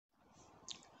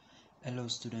Hello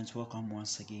students, welcome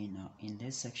once again. Now in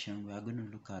this section we are going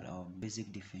to look at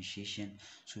basic differentiation.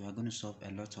 So we are going to solve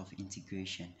a lot of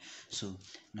integration. So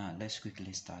now let's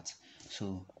quickly start.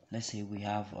 So let's say we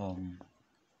have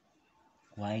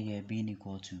y here being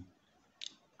equal to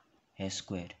x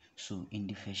squared. So in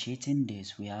differentiating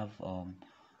this we have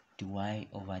the y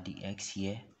over the x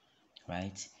here,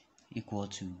 right, equal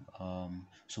to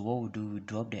so what we'll do, we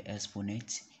drop the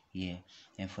exponent here,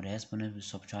 and for the exponent we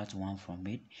subtract 1 from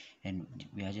it, and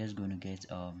we are just going to get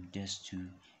just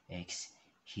 2x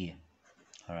here.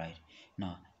 All right,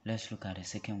 now let's look at the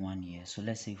second one here. So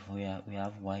let's say we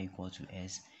have y equal to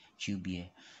s cube here.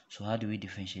 So how do we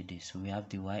differentiate this? So we have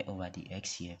the y over the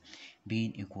x here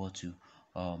being equal to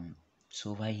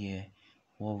so over here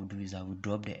what we'll do is that we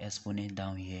drop the exponent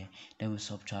down here, then we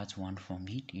subtract 1 from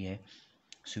it here.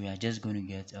 So we are just going to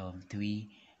get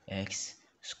 3x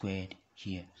squared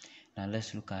here. Now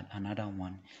let's look at another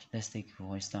one. Let's take,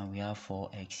 for instance, we have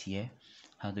 4x here.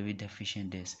 How do we differentiate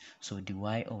this? So the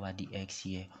y over the x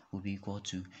here will be equal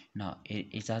to, now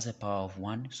it has a power of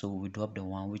 1, so we drop the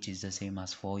 1, which is the same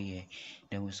as 4 here,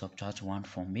 then we subtract 1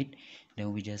 from it,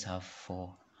 then we just have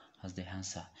 4 as the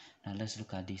answer. Now let's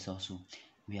look at this also.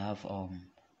 We have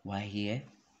y here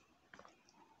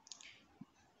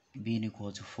being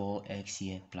equal to 4x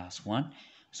here plus 1.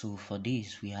 So for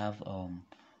this we have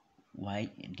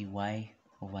the y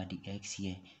over the x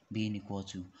here being equal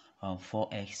to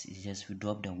 4x is just, we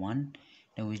drop the 1,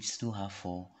 then we still have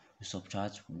 4, we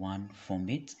subtract 1 from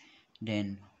it,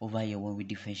 then over here when we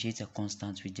differentiate a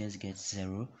constant we just get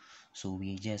 0, so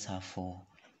we just have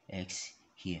 4x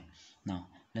here. Now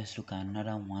let's look at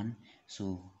another one.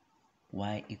 So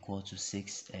y equal to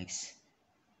 6x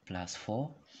plus 4,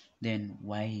 then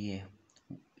y here,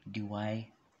 the y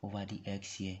over the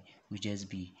x here will just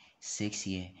be 6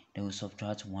 here, then we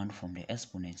subtract 1 from the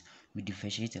exponent, we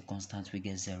differentiate a constant, we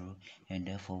get 0, and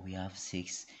therefore we have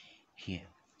 6 here.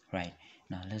 Right,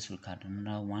 now let's look at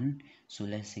another one. So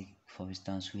let's say, for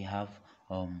instance, we have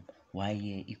y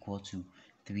here equal to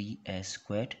 3x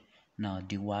squared. Now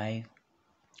the y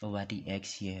over the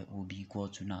x here will be equal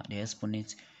to, now the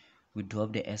exponent, we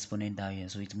drop the exponent down here,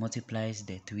 so it multiplies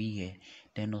the 3 here,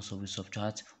 then also we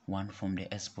subtract 1 from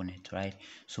the exponent, right?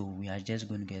 So we are just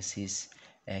going to get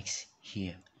 6x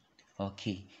here.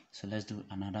 Okay, so let's do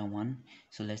another one.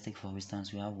 So let's take, for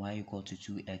instance, we have y equal to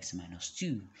 2x minus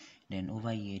 2, then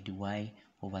over here the y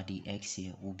over the x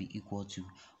here will be equal to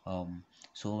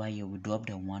so over here we drop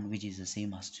the 1, which is the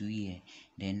same as 2 here,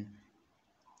 then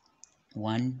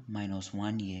 1 minus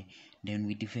 1 here, then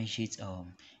we differentiate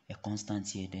a constant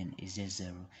here, then it's just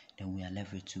 0, then we are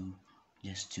left with 2,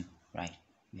 just 2, right?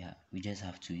 We just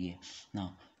have 2 here.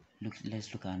 Now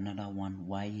let's look at another one.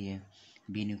 Y here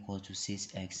being equal to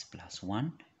 6x plus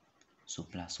 1, so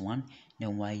plus 1,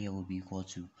 then y here will be equal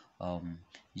to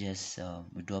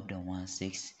we drop the 1,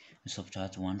 6, we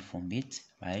subtract 1 from it,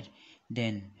 right?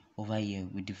 Then over here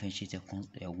we differentiate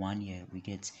a 1 here, we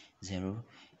get 0,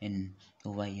 and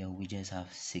over here we just have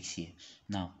 6 here.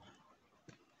 Now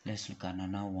let's look at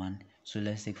another one. So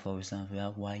let's take, for example, we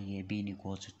have y here being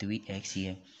equal to 3x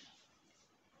here,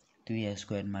 3x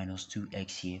squared minus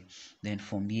 2x here, then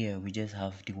from here we just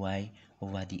have the y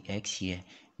over the x here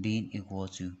being equal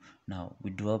to, now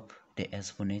we drop the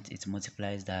exponent, it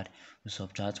multiplies that, we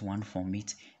subtract 1 from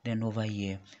it, then over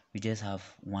here we just have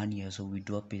 1 here, so we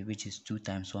drop it, which is 2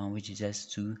 times 1, which is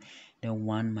just 2, then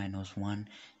 1 minus 1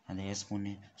 and the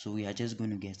exponent, so we are just going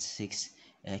to get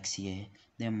 6x here,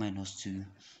 then minus 2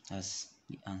 as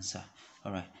the answer.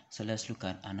 All right, so let's look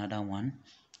at another one.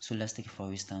 So let's take,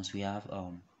 for instance, we have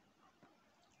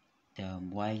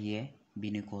y here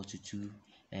being equal to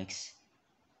 2x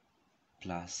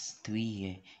plus 3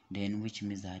 here, then which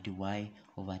means that the y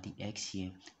over the x here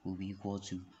will be equal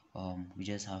to we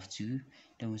just have 2,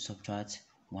 then we subtract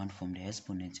 1 from the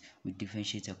exponent, we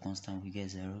differentiate a constant, we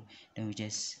get 0, then we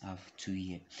just have 2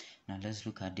 here. Now let's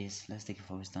look at this. Let's take,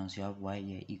 for instance, you have y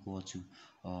here equal to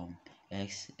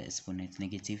x exponent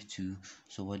negative 2,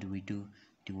 so what do?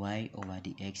 The y over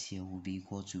the x here will be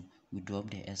equal to, we drop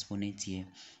the exponent here,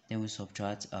 then we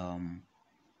subtract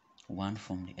 1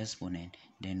 from the exponent,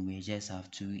 then we just have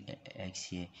 2x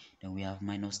here, then we have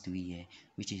minus 3 here,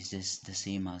 which is just the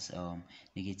same as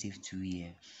negative 2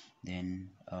 here, then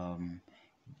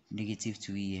negative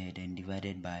 2 here, then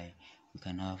divided by, we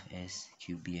can have s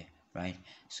cubed here, right?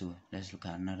 So let's look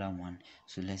at another one.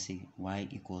 So let's say y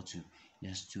equal to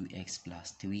just 2x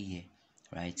plus 3 here,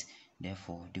 right?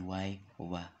 Therefore the y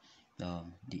over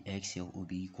the x here will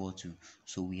be equal to,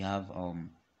 so we have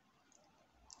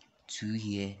 2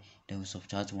 here, then we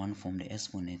subtract 1 from the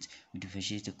exponent, we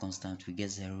differentiate the constant, we get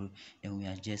 0, then we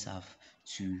just have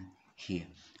 2 here.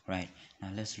 Right,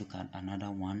 now let's look at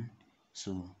another one.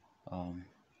 So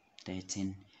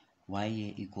 13 y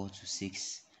here equal to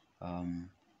 6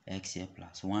 x here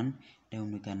plus 1.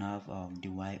 Then we can have the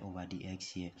y over the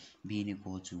x here being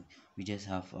equal to, we just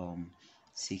have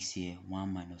 6 here,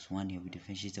 1 minus 1 here, we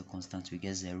differentiate the constant, we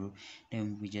get 0.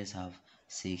 Then we just have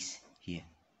 6 here.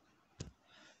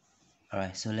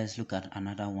 Alright, so let's look at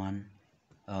another one.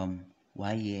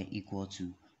 Y here equal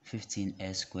to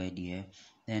 15x squared here,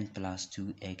 then plus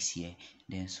 2x here.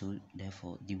 Then so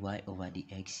therefore the y over the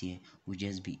x here will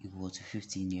just be equal to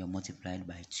 15 here multiplied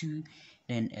by 2.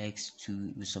 Then x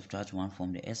 2, we subtract 1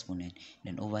 from the exponent.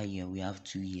 Then over here we have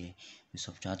 2 here, we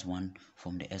subtract 1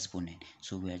 from the exponent.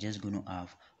 So we are just going to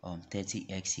have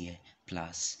 30x here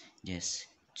plus just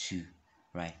 2.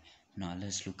 Right, now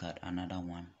let's look at another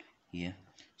one here.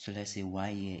 So let's say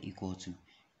y here equal to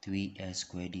 3x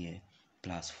squared here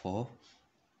plus 4.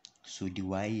 So the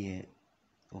y here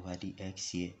over the x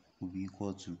here will be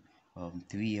equal to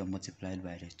 3 here multiplied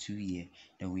by the 2 here.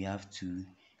 Then we have 2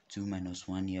 minus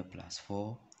 1 here plus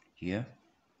 4 here.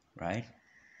 Right,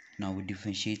 now we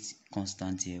differentiate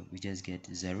constant here, we just get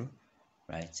 0.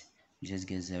 Right, we just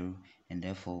get 0, and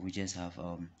therefore we just have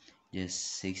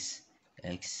just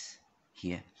 6x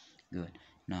here. Good.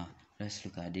 Now let's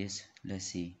look at this. Let's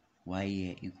see y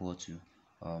here equal to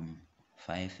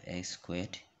 5x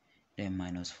squared, then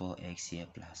minus 4x here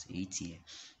plus 8 here.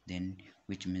 Then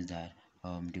which means that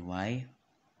the y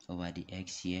over the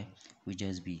x here will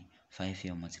just be 5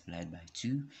 here multiplied by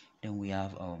 2. Then we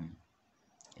have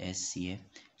s here,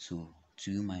 so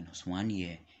 2 minus 1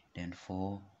 here, then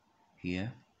 4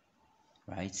 here.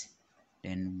 Right,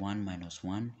 then 1 minus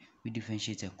 1, we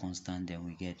differentiate a constant, then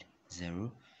we get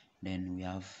 0. Then we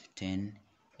have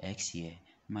 10x here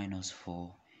minus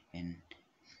 4, and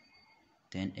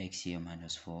 10x here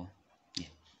minus 4. Yeah,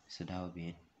 so that will be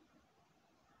it.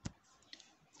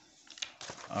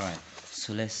 Alright,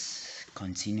 so let's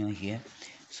continue here.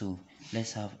 So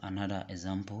let's have another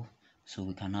example. So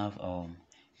we can have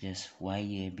just y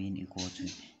here being equal to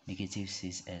negative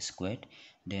 6x squared.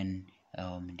 Then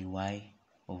the y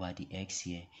over the x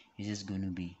here is just going to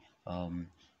be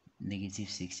negative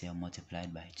 6 here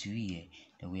multiplied by 2 here.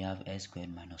 Then we have x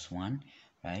squared minus 1,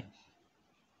 right?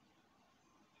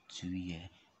 2 here.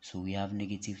 So we have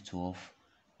negative 12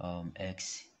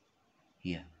 x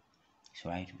here. So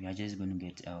right, we are just going to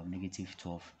get negative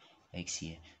 12x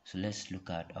here. So let's look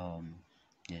at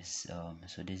this.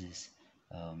 So this is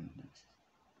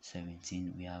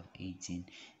 17, we have 18.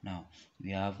 Now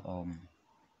we have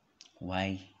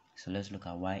y. So let's look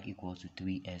at y equal to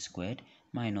 3s squared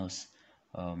minus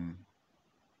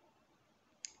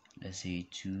let's say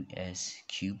 2s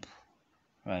cubed,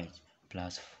 right,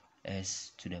 plus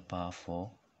s to the power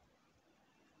 4,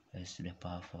 s to the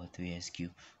power 4, 3s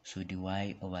cubed. So the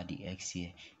y over the x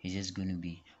here is just going to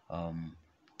be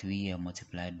 3 here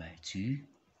multiplied by 2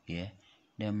 here,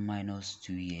 then minus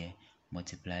 2 here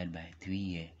multiplied by 3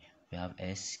 here, we have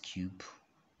s cubed.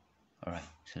 Alright,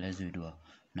 so let's do it well.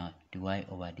 Now the y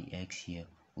over the x here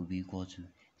will be equal to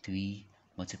 3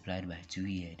 multiplied by 2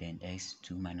 here, then x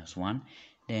 2 minus 1,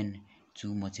 then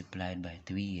 2 multiplied by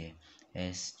 3 here,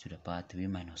 s to the power 3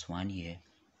 minus 1 here,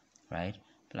 right,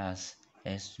 plus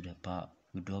s to the power,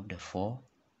 we drop the 4,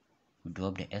 we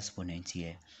drop the exponent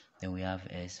here, then we have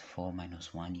s 4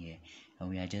 minus 1 here, and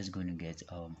we are just going to get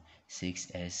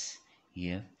 6s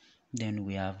here. Then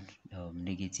we have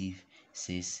negative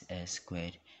 6s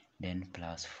squared, then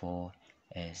plus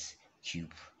 4s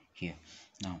cubed here.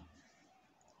 Now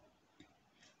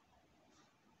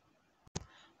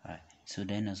alright, so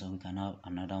then also we can have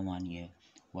another one here,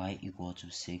 y equal to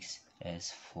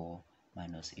 6s4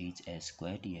 minus 8s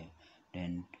squared here.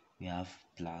 Then we have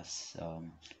plus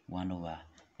 1 over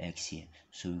x here.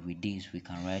 So with this we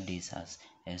can write this as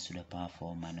s to the power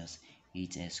 4 minus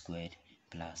 8s squared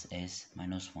plus s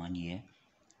minus 1 here.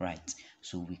 Right,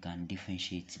 so we can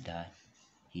differentiate that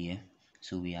here.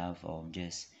 So we have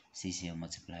just 6 here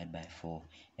multiplied by 4,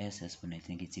 s exponent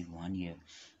negative 1 here,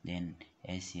 then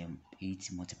s here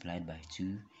 8 multiplied by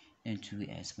 2, then 2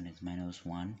 exponent minus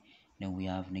 1, then we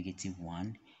have negative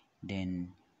 1,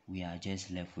 then we are just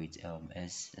left with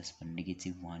s exponent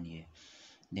negative 1 here,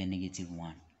 then negative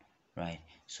 1. Right,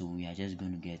 so we are just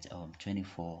going to get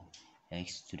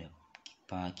 24x to the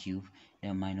power cube,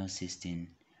 then minus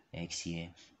 16x here,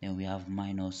 then we have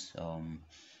minus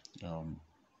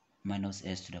minus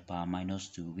s to the power minus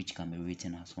 2, which can be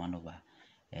written as 1 over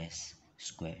s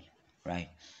squared. Right,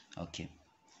 okay,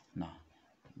 now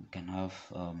we can have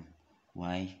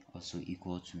y also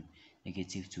equal to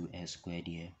negative 2s squared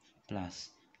here plus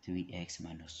 3x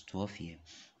minus 12 here.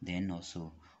 Then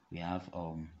also we have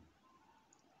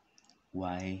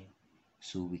y,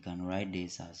 so we can write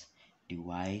this as the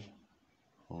y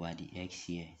over the x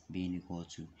here being equal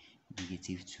to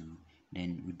 -2.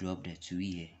 Then we drop the 2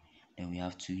 here, then we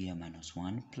have 2 here minus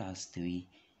 1 plus 3,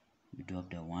 we drop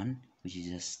the 1 which is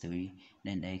just 3,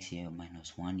 then x here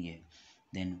minus 1 here,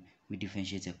 then we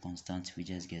differentiate a constant, we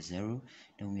just get 0,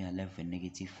 then we are left with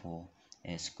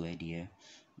 -4x squared here,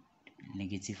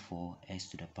 -4x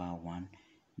to the power 1,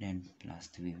 then plus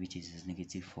 3 which is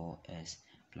 -4x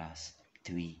plus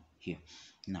 3 here.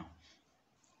 Now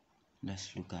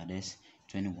let's look at this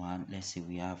 21. Let's say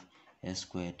we have x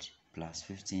squared plus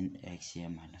 15x here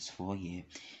minus 4 here,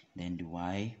 then the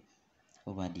y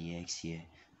over the x here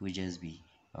will just be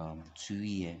 2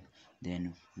 here,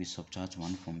 then we subtract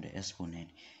 1 from the exponent,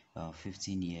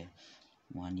 15 here,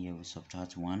 1 here, we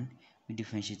subtract 1, we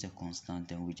differentiate a constant,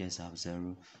 then we just have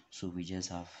 0, so we just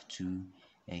have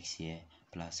 2x here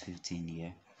plus 15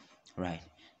 here, right?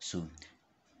 So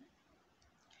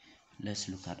let's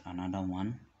look at another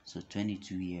one. So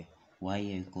 22 here, y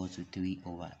here equal to 3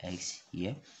 over x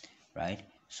here, right?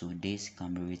 So this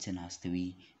can be written as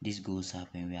 3, this goes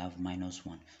up and we have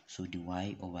 -1, so the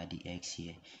y over the x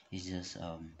here is just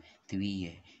 3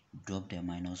 here, drop the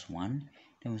 -1,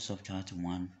 then we subtract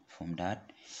 1 from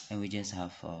that, and we just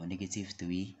have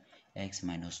 -3x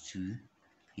minus 2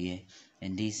 here,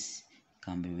 and this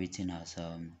can be written as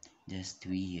just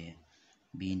 3 here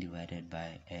being divided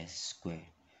by x squared,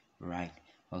 right?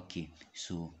 Okay,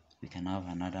 so we can have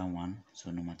another one.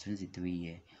 So number 23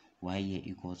 here, y here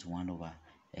equals 1 over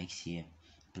x here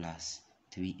plus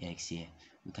 3x here.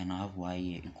 We can have y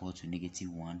here equal to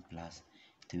 -1 plus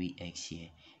 3x here,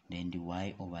 then the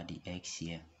y over the x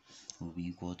here will be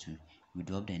equal to, we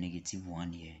drop the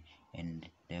 -1 here, and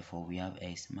therefore we have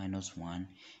x minus 1,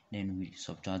 then we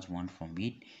subtract 1 from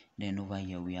it, then over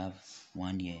here we have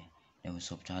 1 here, then we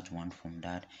subtract 1 from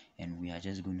that, and we are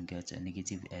just going to get a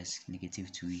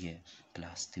 -2 here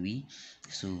plus 3,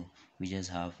 so we just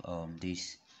have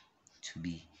this to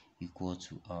be equal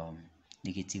to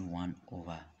 -1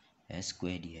 over x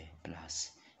squared here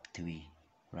plus 3,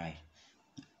 right?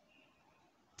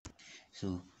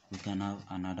 So we can have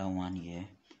another one here,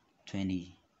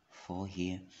 24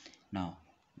 here. Now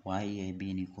y here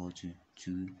being equal to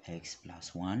 2x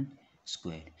plus 1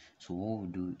 squared. So what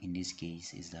we'll do in this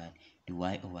case is that the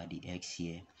y over the x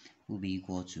here will be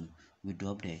equal to, we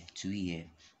drop the 2 here,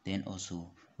 then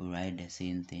also we write the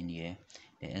same thing here,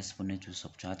 the exponent will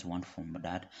subtract 1 from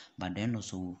that, but then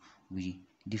also we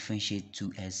differentiate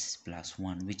 2x plus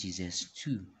 1 which is just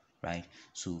 2, right?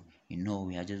 So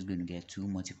we are just going to get 2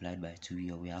 multiplied by 2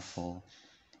 here, we have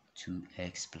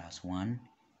 2x plus 1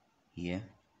 here,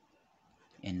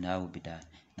 and that will be that.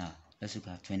 Now let's look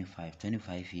at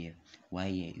 25 here, y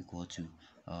here equal to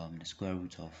the square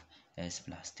root of s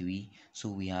plus 3, so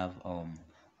we have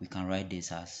we can write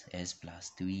this as s plus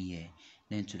 3 here,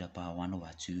 then to the power 1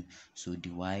 over 2, so the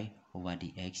y over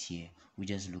the x here, we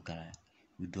just look at it,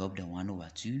 we drop the 1 over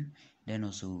 2, then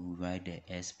also we write the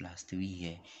s plus 3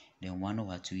 here, then 1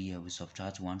 over 2 here, we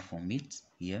subtract 1 from it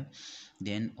here,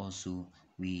 then also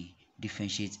we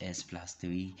differentiate s plus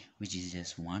 3 which is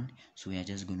just 1, so we are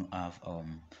just going to have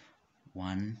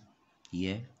 1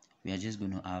 here, we are just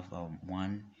going to have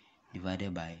 1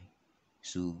 divided by,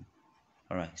 so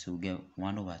alright, so we get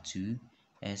 1 over 2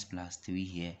 s plus 3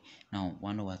 here. Now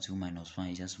 1 over 2 minus 1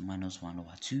 is just minus 1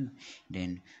 over 2,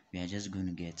 then we are just going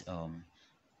to get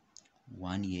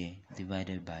 1 here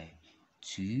divided by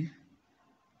 2,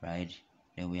 right?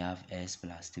 Then we have s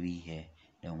plus 3 here,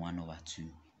 then 1 over 2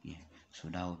 here, so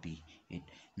that will be it.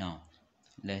 Now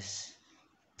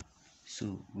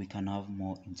so we can have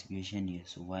more integration here,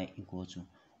 so y equal to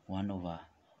 1 over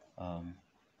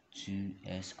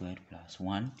 2s squared plus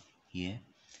 1 here,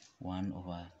 1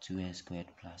 over 2s squared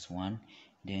plus 1,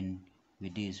 then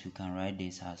with this we can write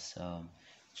this as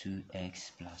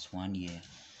 2x plus 1 here,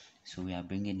 so we are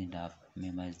bringing it up,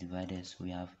 remember it's divided, so we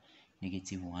have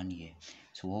 -1 here,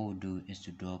 so what we'll do is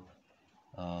to drop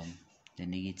the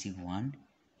 -1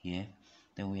 here,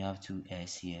 then we have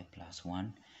 2s here plus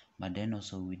 1, but then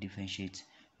also we differentiate,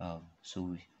 so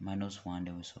we -1,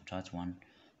 then we subtract 1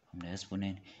 from the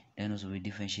exponent, then also we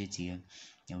differentiate here,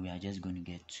 and we are just going to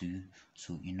get 2,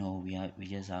 so we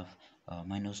just have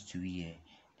 -2 here,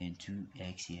 then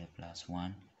 2x here plus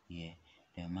 1 here,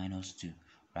 then -2,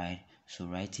 right? So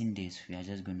writing this, we are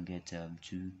just going to get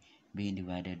 2 being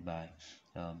divided by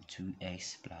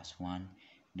 2x plus 1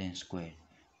 then squared,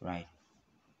 right?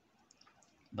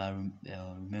 But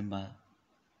remember,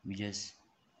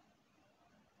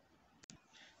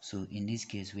 so in this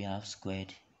case we have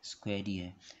squared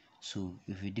here, so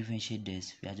if we differentiate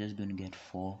this, we are just going to get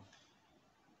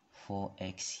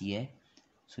 4x here,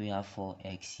 So we have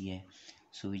 4x here,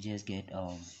 so we just get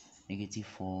negative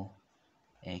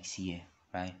 4x here,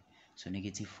 right? So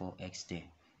negative 4x there,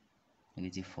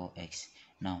 negative 4x.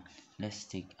 Now let's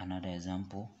take another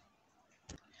example.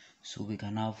 So we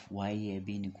can have y here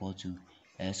being equal to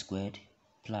x squared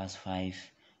plus 5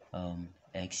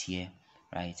 x here,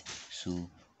 right? So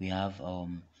we have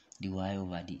the y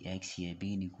over the x here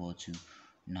being equal to,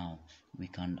 now we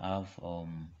can have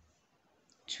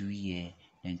 2 here,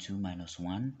 then 2 minus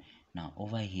 1. Now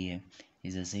over here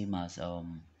is the same as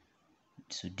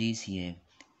so this here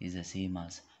is the same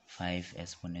as 5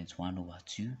 exponent 1 over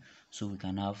 2. So we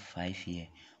can have 5 here,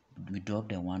 we drop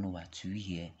the 1 over 2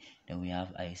 here, then we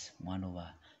have as 1 over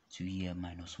 2 here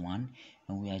minus 1,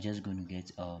 and we are just going to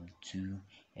get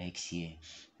 2x here,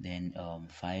 then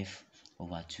 5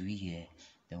 over 2 here,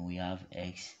 then we have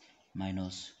x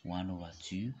minus 1 over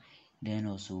 2, then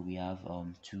also we have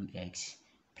 2x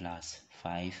plus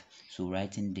 5. So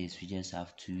writing this, we just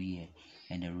have 2 here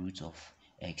and the root of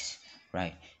x,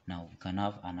 right? Now we can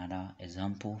have another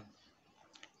example,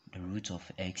 the root of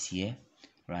x here,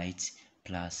 right,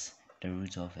 plus the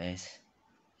root of s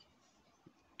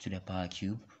to the power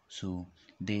cube. So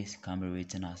this can be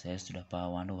written as s to the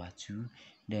power 1 over 2,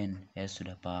 then s to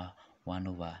the power 1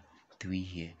 over 3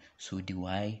 here. So the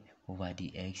y over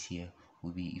the x here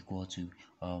will be equal to,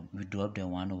 we drop the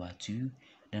 1 over 2,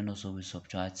 then also we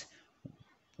subtract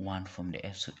 1 from the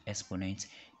exponent,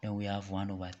 then we have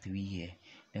 1 over 3 here,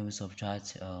 then we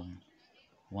subtract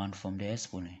 1 from the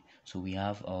exponent, so we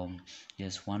have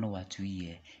just 1 over 2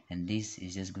 here, and this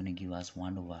is just going to give us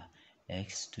 1 over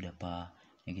x to the power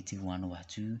negative 1 over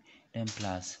 2, then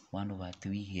plus 1 over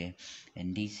 3 here,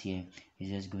 and this here is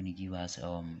just going to give us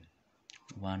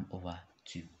 1 over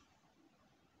 2.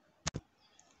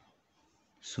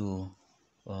 So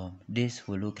this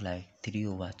will look like 3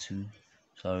 over 2,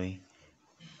 3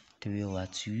 over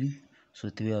 2. So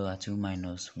 3 over 2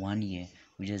 minus 1 here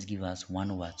will just give us 1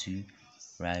 over 2,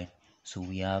 right? So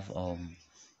we have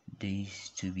this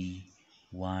to be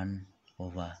 1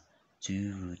 over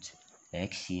 2 root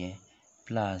x here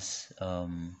plus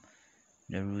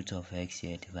the root of x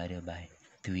here divided by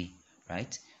 3,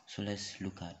 right? So let's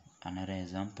look at another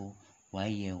example. Y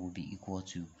here will be equal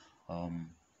to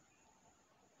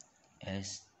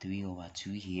s 3 over 2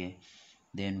 here,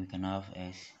 then we can have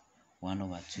s 1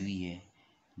 over 2 here,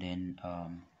 then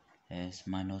s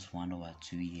minus 1 over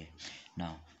 2 here.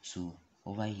 Now so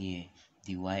over here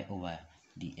the y over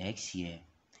the x here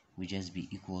will just be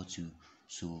equal to,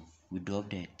 so we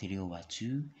drop the 3 over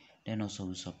 2, then also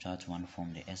we subtract 1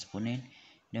 from the exponent,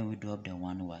 then we drop the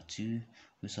 1 over 2,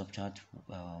 we subtract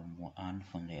 1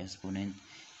 from the exponent,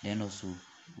 then also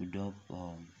we drop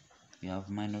we have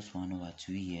minus 1 over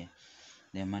 2 here,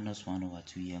 then minus 1 over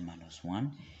 2 here minus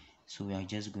 1. So we are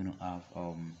just going to have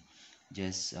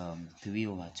just 3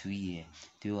 over 2 here,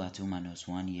 3 over 2 minus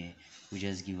 1 here will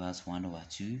just give us 1 over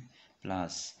 2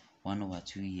 plus 1 over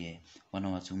 2 here, 1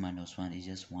 over 2 minus 1 is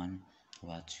just 1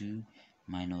 over 2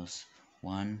 minus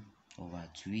 1 over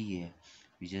 2 here,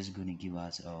 we're just going to give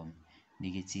us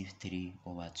negative 3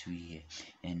 over 2 here,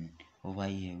 and over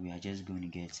here we are just going to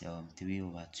get 3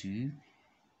 over 2,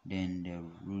 then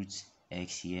the root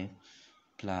x here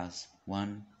plus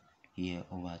 1 here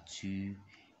over 2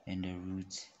 and the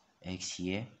root x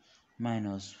here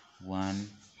minus 1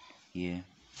 here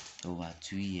over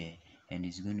 2 here, and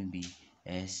it's going to be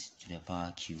s to the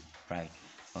power cube, right?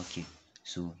 Okay,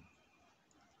 so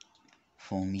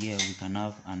from here we can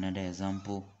have another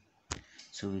example.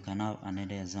 So we can have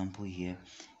another example here,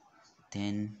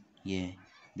 10 here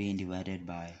being divided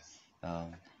by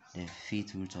the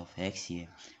fifth root of x here.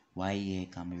 Y here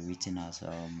can be written as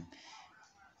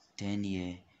 10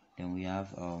 here, then we have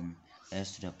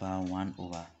s to the power 1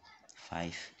 over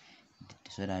 5,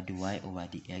 so that the y over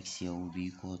the x here will be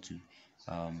equal to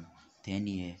 10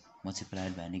 here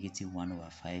multiplied by negative 1 over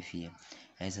 5 here,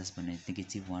 s exponent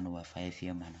negative 1 over 5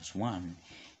 here minus 1,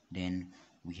 then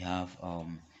we have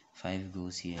 5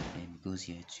 goes here, then goes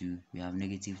here 2, we have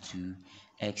negative 2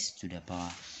 x to the power,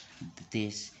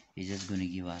 this is just going to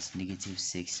give us negative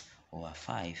 6 over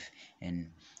 5,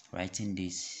 and writing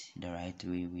this the right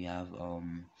way, we have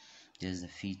just the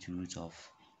fifth root of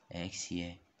x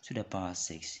here to the power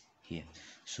 6 here,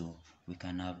 so we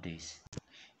can have this.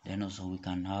 Then also we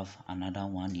can have another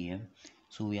one here,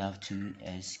 so we have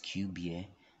 2s cubed here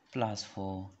plus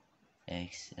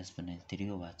 4x exponent 3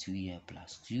 over 2 here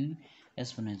plus 2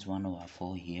 exponent 1 over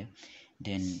 4 here,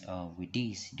 then with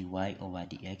this the y over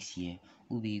the x here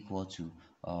will be equal to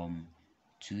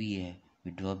 2 here,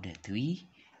 we drop the 3,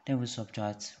 then we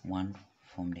subtract 1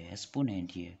 from the exponent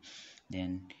here,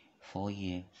 then 4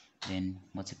 here, then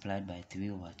multiplied by 3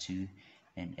 over 2,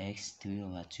 then x 3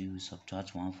 over 2,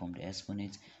 subtract 1 from the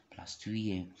exponent, plus 2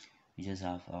 here, we just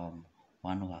have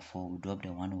 1 over 4, we drop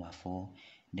the 1 over 4,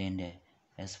 then the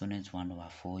exponent 1 over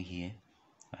 4 here,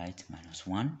 right, minus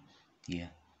 1 here.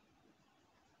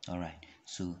 Alright,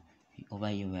 so over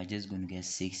here we are just going to get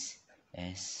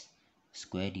 6s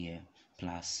squared here,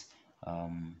 plus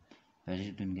we're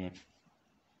just going to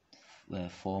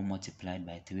get 4 multiplied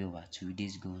by 3 over 2,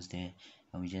 this goes there,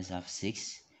 and we just have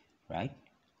 6, right?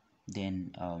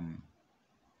 Then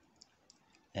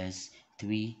as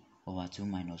 3 over 2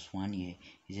 minus 1 here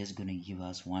is just going to give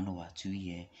us 1 over 2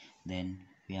 here. Then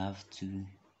we have 2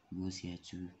 goes here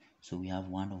too, so we have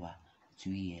 1 over 2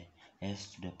 here.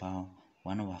 S to the power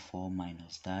 1 over 4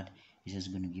 minus that is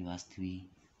just going to give us 3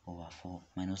 over 4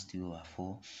 minus 3 over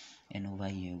 4, and over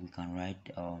here we can write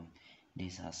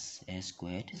this as s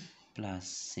squared plus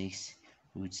 6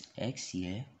 roots x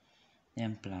here,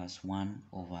 then plus 1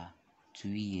 over 2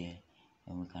 here,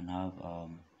 and we can have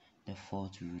the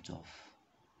fourth root of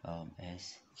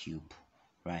s cube,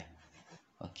 right?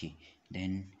 Okay,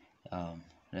 then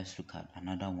let's look at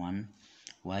another one,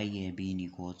 y here being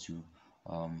equal to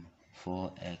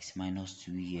 4x minus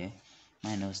 2 here,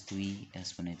 minus 3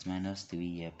 exponent minus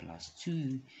 3 here, plus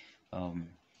 2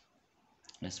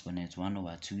 exponent 1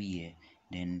 over 2 here.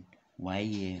 Then y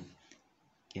here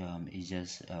is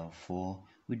just 4,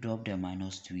 we drop the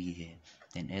minus 2 here,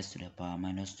 then s to the power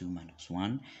minus 2 minus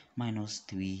 1 minus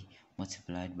 3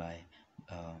 multiplied by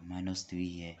minus 3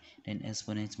 here, then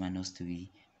exponent minus 3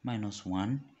 minus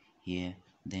 1 here,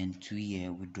 then 2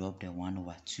 here, we drop the 1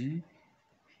 over 2,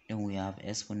 then we have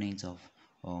exponent of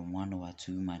 1 over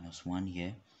 2 minus 1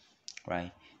 here,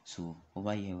 right? So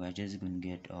over here we are just going to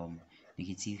get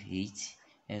negative 8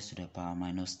 s to the power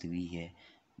minus 3 here,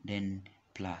 then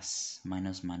plus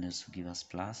minus minus will give us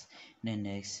plus, then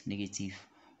next negative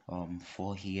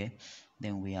 4 here,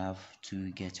 then we have to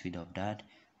get rid of that,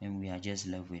 and we are just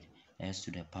left with s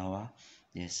to the power.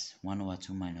 Yes, 1 over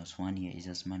 2 minus 1 here is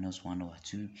just minus 1 over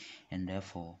 2, and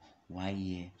therefore y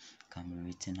here can be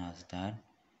written as that,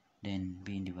 then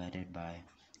being divided by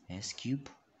s cube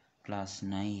plus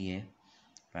 9 here,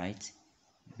 right,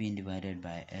 being divided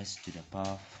by s to the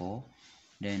power 4,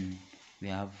 then we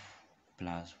have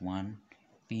plus 1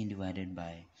 being divided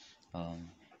by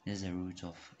there's a root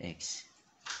of x,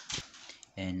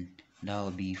 and that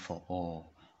will be for all.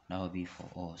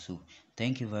 So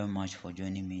thank you very much for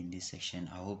joining me in this section.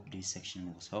 I hope this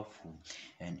section was helpful,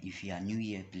 and if you are new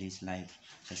here, please like,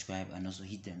 subscribe, and also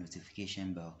hit the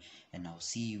notification bell, and I'll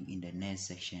see you in the next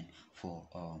section for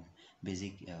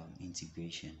basic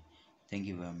integration. Thank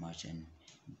you very much, and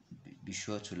be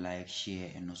sure to like, share,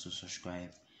 and also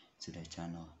subscribe to the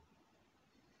channel.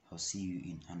 I'll see you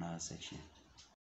in another section.